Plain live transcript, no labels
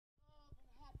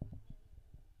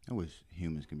I wish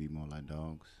humans can be more like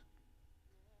dogs.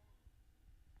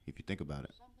 If you think about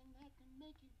it,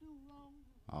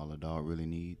 all a dog really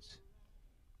needs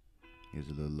is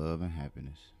a little love and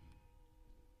happiness.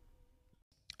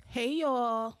 Hey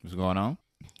y'all, What's going on?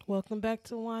 welcome back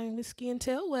to Wine, Whiskey, and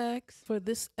Tail Wax. For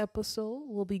this episode,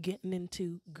 we'll be getting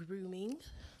into grooming,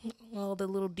 all the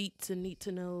little deets and need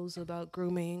to knows about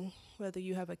grooming, whether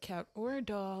you have a cat or a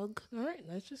dog. All right,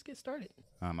 let's just get started.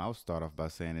 I will start off by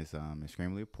saying it's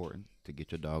extremely important to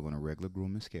get your dog on a regular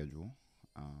grooming schedule.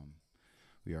 Um,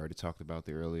 we already talked about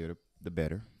the earlier the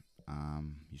better.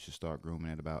 You should start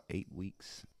grooming at about 8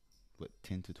 weeks. What,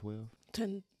 10 to 12?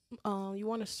 10, you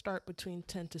want to start between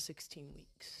 10 to 16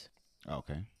 weeks.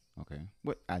 Okay, okay.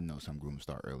 What I know some groomers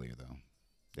start earlier though.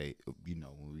 They,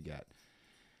 when we got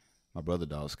my brother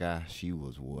dog Sky, she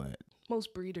was what?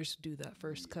 Most breeders do that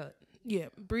first cut. Yeah,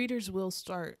 breeders will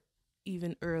start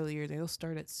even earlier. They'll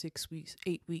start at 6 weeks,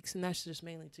 8 weeks, and that's just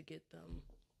mainly to get them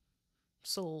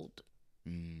sold.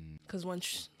 Because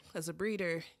once, as a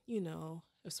breeder,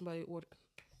 if somebody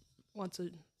wants a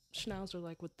schnauzer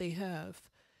like what they have,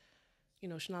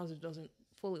 schnauzer doesn't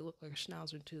fully look like a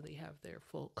schnauzer until they have their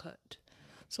full cut.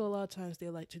 So a lot of times they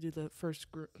like to do the first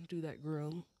do that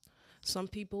groom. Some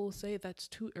people say that's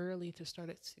too early to start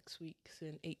at 6 weeks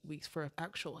and 8 weeks for an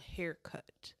actual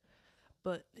haircut.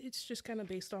 But it's just kind of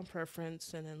based on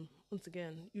preference. And then once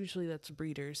again, usually that's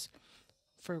breeders.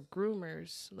 For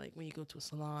groomers, like when you go to a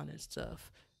salon and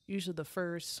stuff, usually the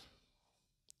first,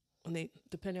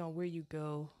 depending on where you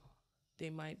go,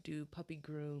 they might do puppy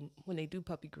groom. When they do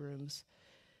puppy grooms,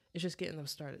 it's just getting them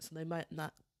started. So they might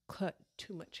not cut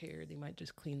too much hair. They might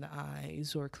just clean the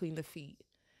eyes or clean the feet,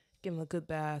 give them a good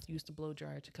bath, use the blow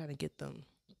dryer to kind of get them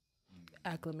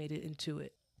acclimated into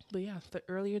it. But yeah, the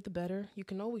earlier the better. You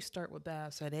can always start with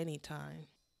baths at any time.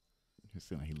 It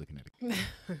seems like he's looking at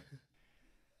it.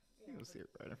 You'll see it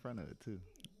right in front of it too.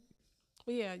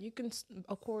 But yeah, you can,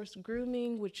 of course,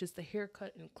 grooming, which is the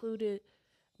haircut included,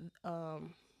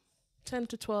 10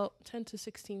 to 12, 10 to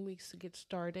 16 weeks to get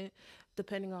started,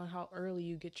 depending on how early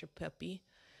you get your puppy.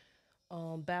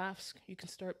 Baths, you can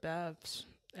start baths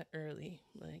at early.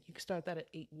 Like you can start that at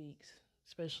 8 weeks,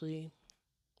 especially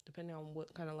depending on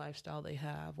what kind of lifestyle they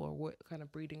have or what kind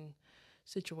of breeding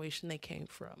situation they came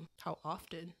from. How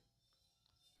often?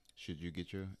 Should you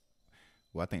get your?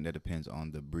 Well, I think that depends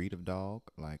on the breed of dog.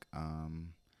 Like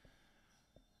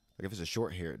if it's a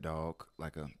short-haired dog,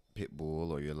 like a pit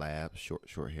bull or your labs,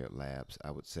 short-haired labs, I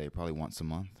would say probably once a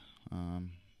month.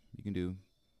 You can do,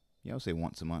 I would say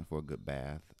once a month for a good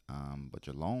bath. But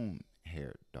your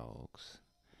long-haired dogs,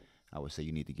 I would say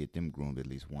you need to get them groomed at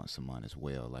least once a month as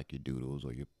well, like your doodles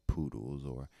or your poodles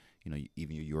or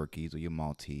even your Yorkies or your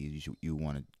Maltese. You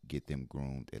want to get them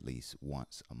groomed at least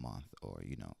once a month or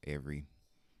every.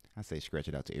 I say stretch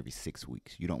it out to every 6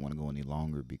 weeks. You don't want to go any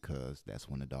longer because that's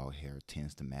when the dog hair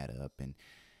tends to mat up and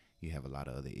you have a lot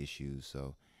of other issues.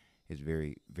 So it's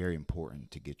very, very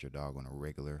important to get your dog on a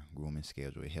regular grooming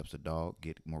schedule. It helps the dog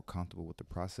get more comfortable with the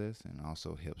process and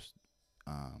also helps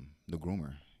the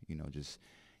groomer, just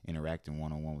interacting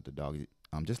one-on-one with the dog.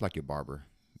 Just like your barber,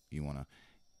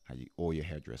 or your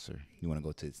hairdresser. You want to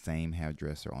go to the same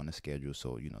hairdresser on the schedule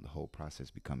so, the whole process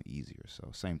become easier. So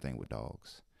same thing with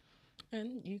dogs.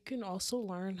 And you can also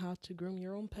learn how to groom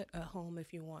your own pet at home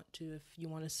if you want to. If you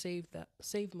want to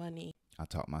save money. I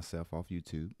taught myself off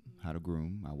YouTube how to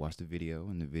groom. I watched the video,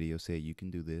 and the video said you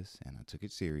can do this, and I took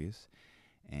it serious.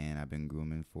 And I've been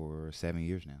grooming for 7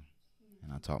 years now,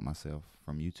 and I taught myself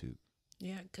from YouTube.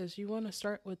 Yeah, because you want to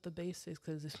start with the basics.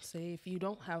 Because if you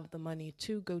don't have the money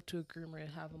to go to a groomer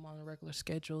and have them on a regular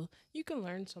schedule, you can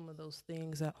learn some of those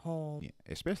things at home. Yeah,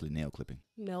 especially nail clipping.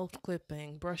 Nail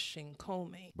clipping, brushing,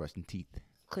 combing, brushing teeth,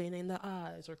 cleaning the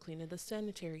eyes or cleaning the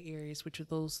sanitary areas, which are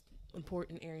those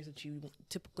important areas that you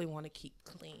typically want to keep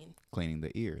clean. Cleaning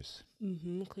the ears.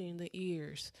 Cleaning the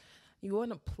ears. You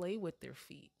want to play with their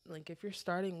feet. Like if you're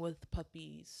starting with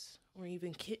puppies or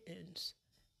even kittens,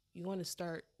 you want to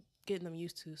start getting them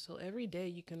used to. So every day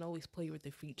you can always play with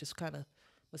their feet, just kind of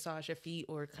massage your feet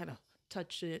or kind of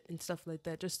touch it and stuff like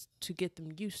that, just to get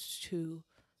them used to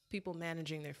people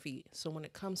managing their feet. So when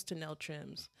it comes to nail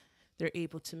trims, they're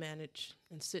able to manage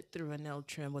and sit through a nail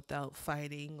trim without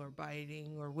fighting or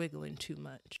biting or wiggling too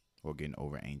much. Or getting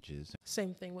over inches.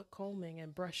 Same thing with combing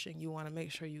and brushing. You want to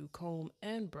make sure you comb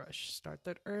and brush. Start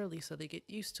that early so they get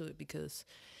used to it, because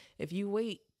if you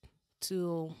wait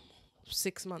till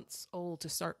 6 months old to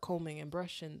start combing and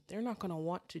brushing, they're not going to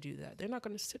want to do that. They're not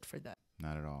going to sit for that.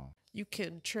 Not at all. You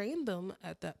can train them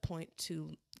at that point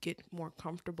to get more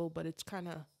comfortable, but it's kind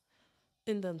of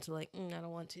in them to I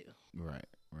don't want to. Right.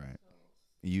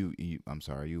 I'm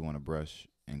sorry, you want to brush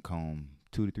and comb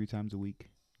 2 to 3 times a week,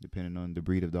 depending on the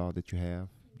breed of dog that you have.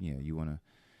 Yeah, you want to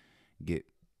get.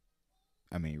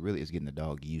 I mean, really, it's getting the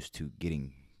dog used to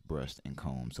getting brushed and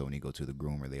combed. So when you go to the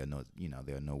groomer, they'll know.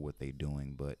 They'll know what they're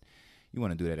doing. But you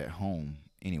want to do that at home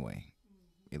anyway.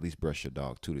 At least brush your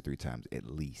dog 2 to 3 times, at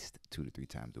least 2 to 3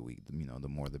 times a week. The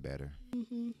more the better.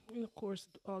 And of course,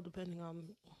 all depending on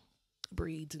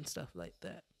breeds and stuff like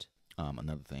that.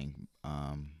 Another thing,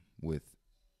 with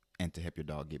and to help your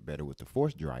dog get better with the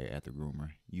force dryer at the groomer,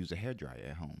 use a hair dryer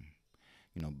at home.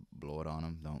 Blow it on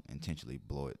them. Don't intentionally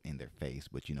blow it in their face,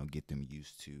 but get them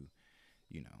used to,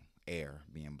 air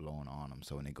being blown on them.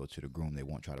 So when they go to the groom, they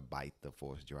won't try to bite the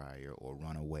force dryer or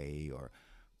run away or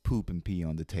poop and pee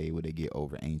on the table. They get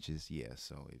over anxious. Yeah,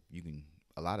 so if you can,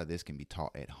 a lot of this can be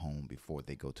taught at home before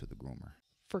they go to the groomer.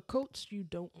 For coats, you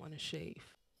don't want to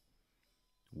shave.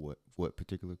 What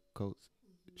particular coats?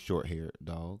 Short-haired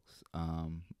dogs.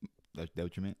 That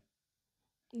what you meant?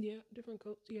 Yeah, different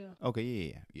coats. Yeah.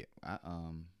 Okay, yeah.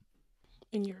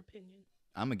 In your opinion?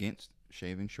 I'm against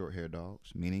shaving short-haired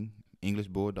dogs, meaning English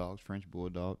bulldogs, French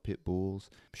bulldog, pit bulls,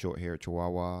 short-haired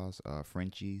chihuahuas,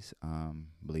 Frenchies.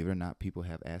 Believe it or not, people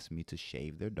have asked me to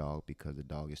shave their dog because the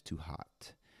dog is too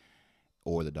hot,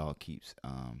 or the dog keeps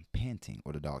panting,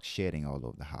 or the dog shedding all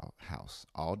over the house.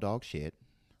 All dogs shed,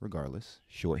 regardless,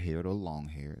 short-haired or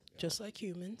long-haired. Just like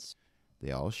humans.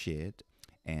 They all shed,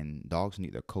 and dogs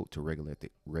need their coat to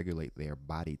regulate their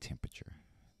body temperature,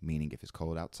 meaning if it's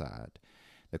cold outside,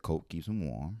 the coat keeps them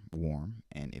warm,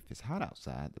 and if it's hot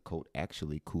outside, the coat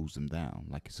actually cools them down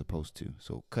like it's supposed to.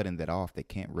 So cutting that off, they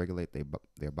can't regulate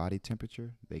their body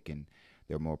temperature.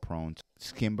 They're more prone to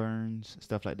skin burns,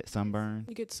 stuff like that, sunburn.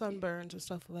 You get sunburns and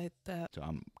stuff like that. So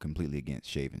I'm completely against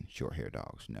shaving short-haired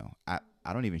dogs. No, I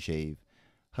don't even shave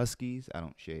huskies. I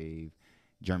don't shave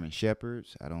German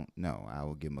shepherds. I don't know. I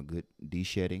will give them a good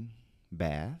de-shedding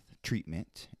bath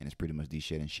treatment, and it's pretty much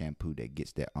de-shedding shampoo that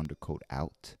gets that undercoat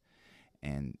out.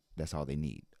 And that's all they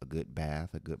need. A good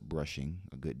bath, a good brushing,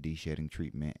 a good de-shedding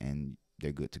treatment, and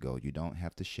they're good to go. You don't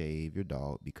have to shave your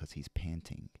dog because he's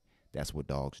panting. That's what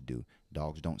dogs do.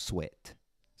 Dogs don't sweat.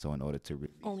 So in order to...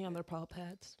 Only on their paw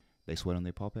pads. They sweat on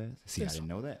their paw pads? See, I didn't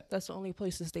know that. That's the only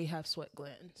places they have sweat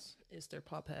glands is their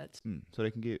paw pads. So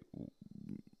they can get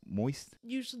moist?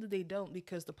 Usually they don't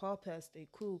because the paw pads stay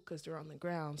cool because they're on the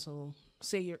ground. So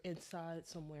say you're inside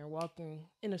somewhere walking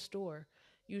in a store.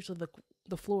 Usually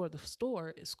the floor of the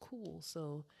store is cool,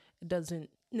 so it doesn't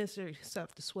necessarily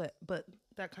have to sweat. But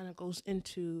that kind of goes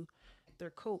into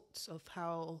their coats of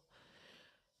how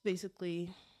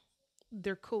basically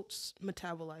their coats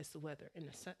metabolize the weather in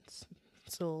a sense.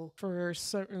 So for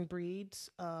certain breeds,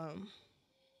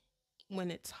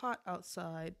 when it's hot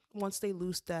outside, once they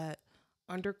lose that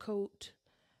undercoat,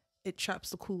 it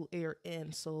traps the cool air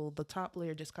in. So the top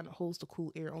layer just kind of holds the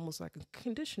cool air, almost like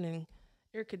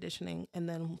air conditioning. And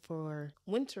then for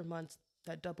winter months,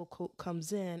 that double coat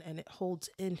comes in and it holds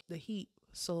in the heat.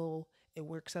 So it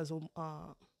works as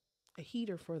a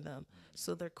heater for them.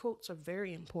 So their coats are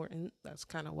very important. That's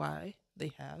kind of why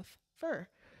they have fur.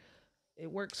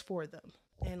 It works for them.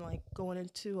 And like going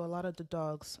into a lot of the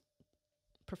dogs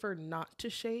prefer not to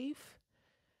shave.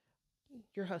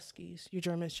 Your huskies, your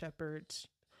German shepherds,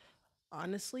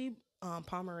 honestly,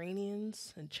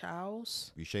 Pomeranians and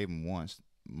chows. You shave them once,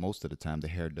 most of the time the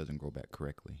hair doesn't grow back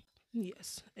correctly.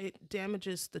 Yes, it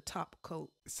damages the top coat.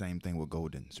 Same thing with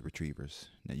Goldens, retrievers.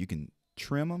 Now you can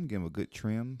trim them, give them a good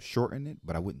trim, shorten it,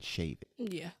 but I wouldn't shave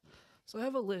it. Yeah. So I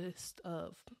have a list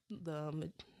of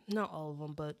not all of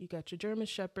them, but you got your German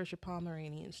shepherds, your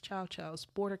Pomeranians, chow chows,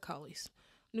 border collies,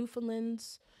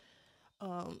 Newfoundlands,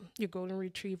 your golden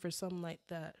retriever, something like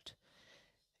that.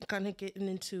 Kind of getting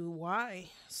into why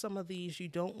some of these you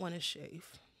don't want to shave.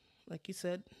 Like you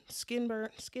said, skin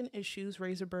issues,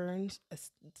 razor burns.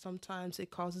 Sometimes it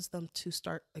causes them to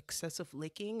start excessive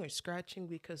licking or scratching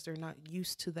because they're not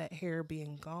used to that hair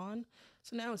being gone.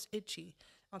 So now it's itchy.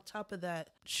 On top of that,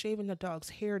 shaving the dog's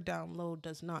hair down low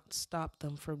does not stop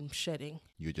them from shedding.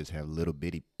 You just have little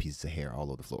bitty pieces of hair all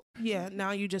over the floor. Yeah,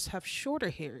 now you just have shorter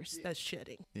hairs that's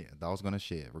shedding. Yeah, dog's gonna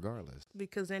shed regardless.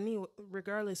 Because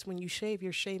regardless, when you shave,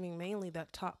 you're shaving mainly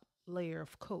that top layer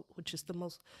of coat, which is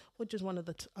one of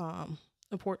the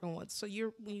important ones. So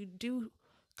when you do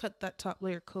cut that top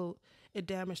layer coat, it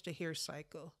damages the hair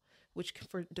cycle, which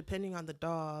depending on the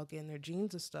dog and their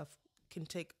genes and stuff, can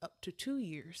take up to 2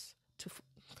 years to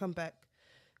come back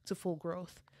to full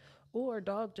growth. Or a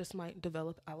dog just might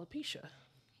develop alopecia,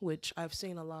 which I've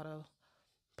seen a lot of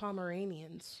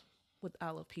Pomeranians with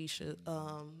alopecia,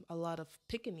 a lot of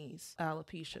Pekingese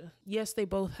alopecia. Yes, they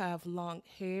both have long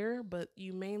hair, but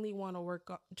you mainly want to work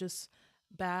on just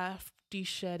bath,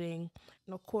 de-shedding,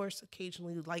 and of course,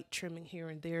 occasionally light trimming here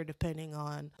and there, depending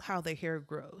on how their hair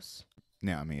grows.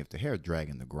 Now, I mean, if the hair is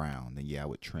dragging the ground, then yeah, I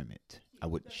would trim it. I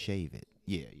wouldn't shave it.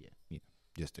 Yeah, yeah, yeah.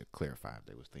 Just to clarify if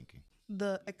they was thinking.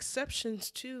 The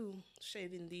exceptions to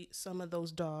shaving some of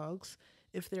those dogs,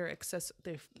 if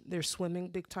they're swimming,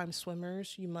 big time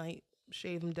swimmers, you might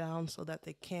shave them down so that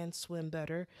they can swim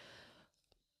better.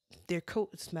 Their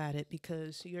coat is matted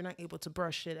because you're not able to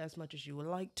brush it as much as you would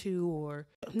like to, or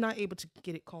not able to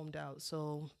get it combed out.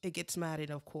 So it gets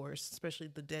matted, of course, especially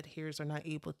the dead hairs are not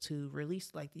able to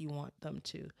release like you want them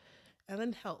to. And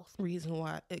then health, reason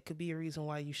why it could be a reason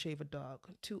why you shave a dog.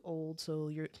 Too old, so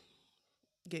you're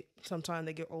get sometimes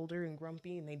they get older and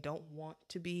grumpy and they don't want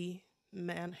to be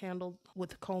manhandled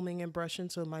with combing and brushing,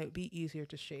 so it might be easier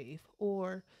to shave.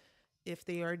 Or if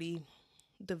they already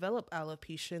develop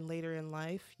alopecia later in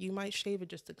life, you might shave it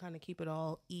just to kind of keep it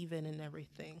all even and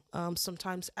everything.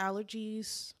 Sometimes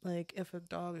allergies, like if a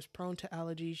dog is prone to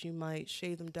allergies, you might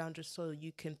shave them down just so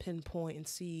you can pinpoint and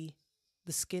see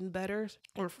the skin better,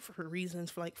 or for reasons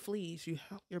for like fleas.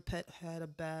 Your pet had a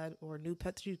bad, or new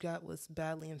pet that you got was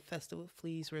badly infested with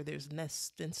fleas where there's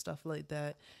nests and stuff like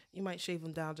that. You might shave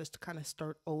them down just to kind of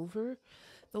start over.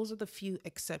 Those are the few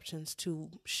exceptions to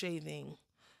shaving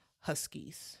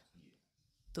huskies.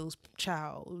 Those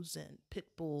chows and pit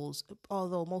bulls,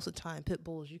 although most of the time pit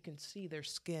bulls you can see their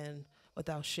skin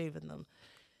without shaving them.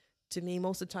 To me,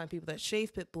 most of the time people that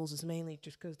shave pit bulls is mainly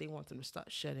just because they want them to stop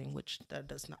shedding, which that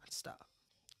does not stop.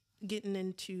 Getting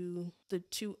into the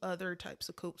two other types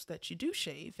of coats that you do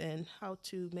shave and how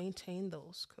to maintain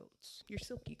those coats. Your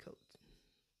silky coats,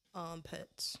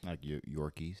 pets. Like your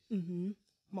Yorkies. Mm-hmm.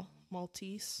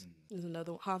 Maltese is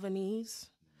another one. Havanese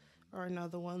are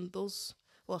another one. Those,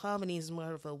 well, Havanese is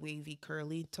more of a wavy,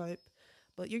 curly type.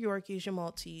 But your Yorkies, your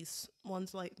Maltese,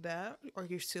 ones like that, are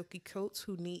your silky coats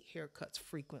who need haircuts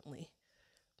frequently.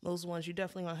 Those ones, you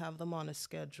definitely want to have them on a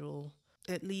schedule,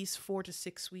 at least 4 to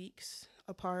 6 weeks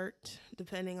apart,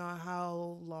 depending on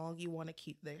how long you want to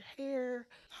keep their hair,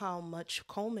 how much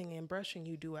combing and brushing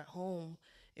you do at home.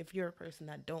 If you're a person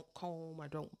that don't comb or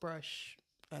don't brush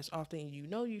as often as you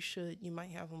know you should, you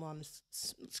might have them on a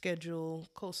schedule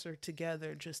closer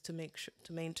together just to make sure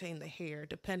to maintain the hair,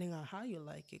 depending on how you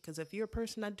like it. Because if you're a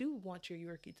person that do want your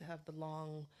Yorkie to have the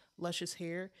long, luscious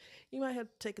hair, you might have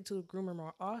to take it to a groomer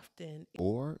more often.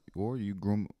 Or you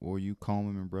groom or you comb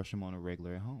them and brush them on a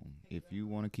regular at home. If you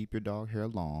want to keep your dog hair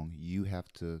long, you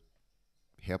have to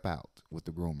help out with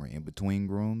the groomer. In between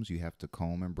grooms, you have to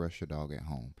comb and brush your dog at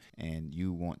home. And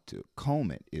you want to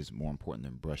comb it is more important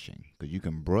than brushing, because you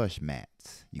can brush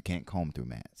mats. You can't comb through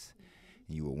mats.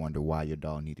 And you will wonder why your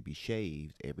dog need to be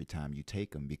shaved every time you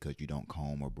take them, because you don't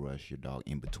comb or brush your dog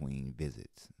in between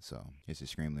visits. So it's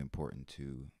extremely important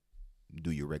to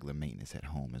do your regular maintenance at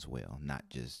home as well, not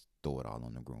just throw it all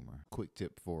on the groomer. Quick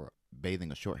tip for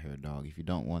bathing a short-haired dog: if you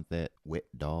don't want that wet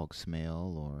dog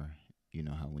smell, or you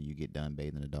know how when you get done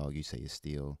bathing a dog, you say he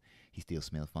still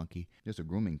smells funky. Just a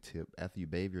grooming tip: after you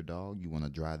bathe your dog, you want to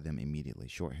dry them immediately.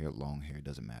 Short hair, long hair,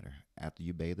 doesn't matter. After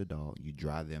you bathe the dog, you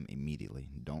dry them immediately.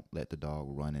 Don't let the dog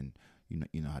run and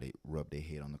you know how they rub their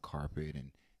head on the carpet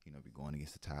and be going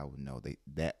against the towel. No,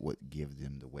 that would give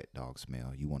them the wet dog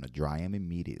smell. You want to dry them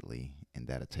immediately, and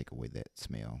that'll take away that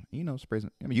smell. Spray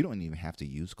some, you don't even have to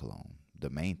use cologne. The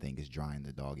main thing is drying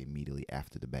the dog immediately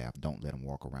after the bath. Don't let them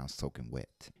walk around soaking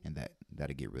wet, and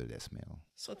that'll get rid of that smell.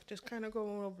 So just kind of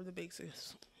going over the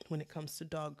basics when it comes to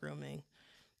dog grooming.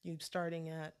 You're starting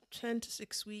at 10 to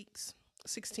 6 weeks,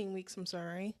 16 weeks, I'm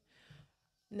sorry.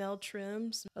 Nail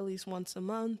trims at least once a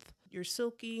month. Your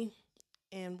silky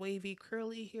and wavy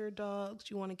curly hair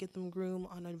dogs, you want to get them groomed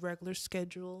on a regular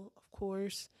schedule, of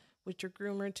course, with your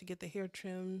groomer to get the hair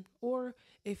trimmed. Or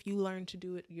if you learn to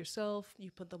do it yourself,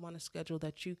 you put them on a schedule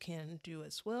that you can do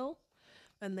as well.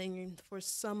 And then for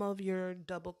some of your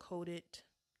double-coated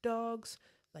dogs,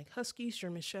 like huskies,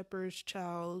 German shepherds,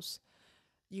 chows,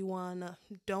 you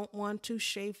don't want to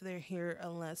shave their hair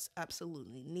unless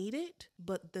absolutely needed.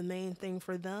 But the main thing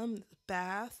for them,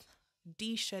 bath,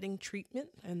 de-shedding treatment,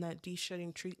 and that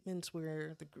de-shedding treatment's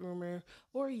where the groomer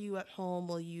or you at home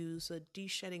will use a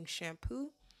de-shedding shampoo,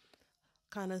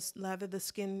 kind of lather the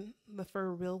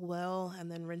fur real well,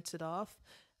 and then rinse it off.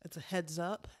 It's a heads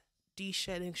up.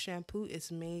 De-shedding shampoo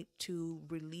is made to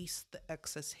release the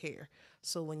excess hair.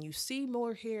 So when you see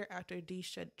more hair after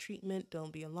de-shed treatment,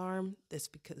 don't be alarmed. That's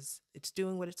because it's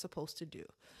doing what it's supposed to do.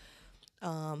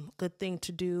 Good thing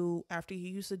to do after you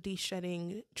use the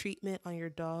de-shedding treatment on your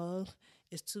dog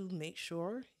is to make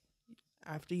sure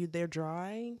after they're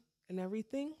drying and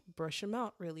everything, brush them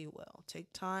out really well.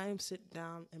 Take time, sit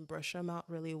down, and brush them out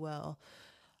really well.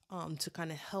 to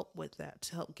kind of help with that,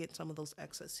 to help get some of those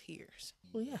excess hairs.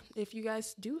 Well, yeah, if you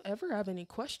guys do ever have any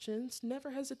questions,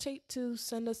 never hesitate to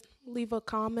leave a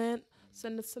comment,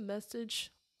 send us a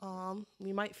message.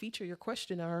 We might feature your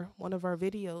question or one of our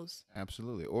videos.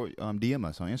 Absolutely. Or DM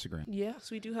us on Instagram. Yes,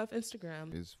 we do have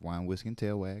Instagram. It's Wine, Whiskey, and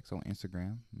Tail Wags on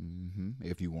Instagram.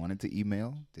 If you wanted to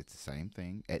email, it's the same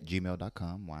thing at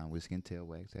gmail.com. Wine, Whiskey, and Tail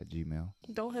Wags at gmail.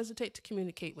 Don't hesitate to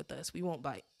communicate with us. We won't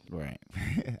bite. Right.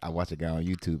 I watch a guy on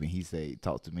YouTube and he say,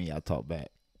 talk to me, I'll talk back.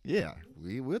 Yeah,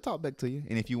 we'll talk back to you.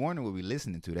 And if you wonder what we're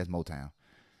listening to, that's Motown.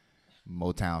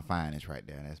 Motown finest right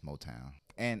there. That's Motown.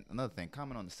 And another thing,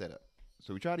 comment on the setup.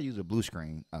 So we tried to use a blue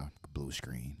screen.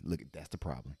 Look, that's the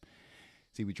problem.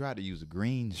 See, we tried to use a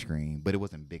green screen, but it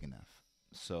wasn't big enough.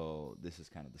 So this is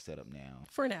kind of the setup now.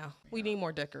 For now, we need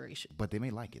more decoration. But they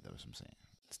may like it, though, that's what I'm saying.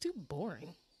 It's too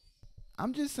boring.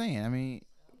 I'm just saying, I mean,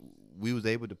 we was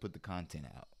able to put the content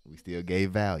out. We still gave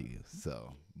value.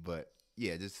 So, but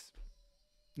yeah, just,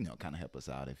 kind of help us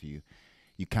out if you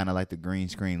kind of like the green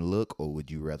screen look, or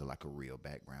would you rather like a real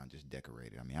background just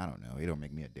decorated? I mean, I don't know. It don't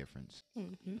make me a difference.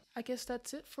 I guess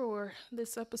that's it for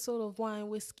this episode of Wine,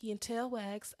 Whiskey, and Tail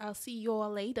Wags. I'll see you all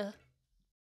later.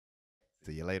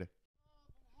 See you later.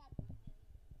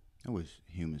 I wish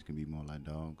humans can be more like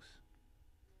dogs.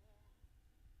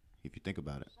 If you think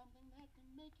about it,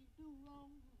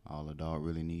 all a dog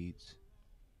really needs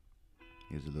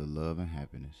is a little love and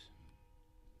happiness.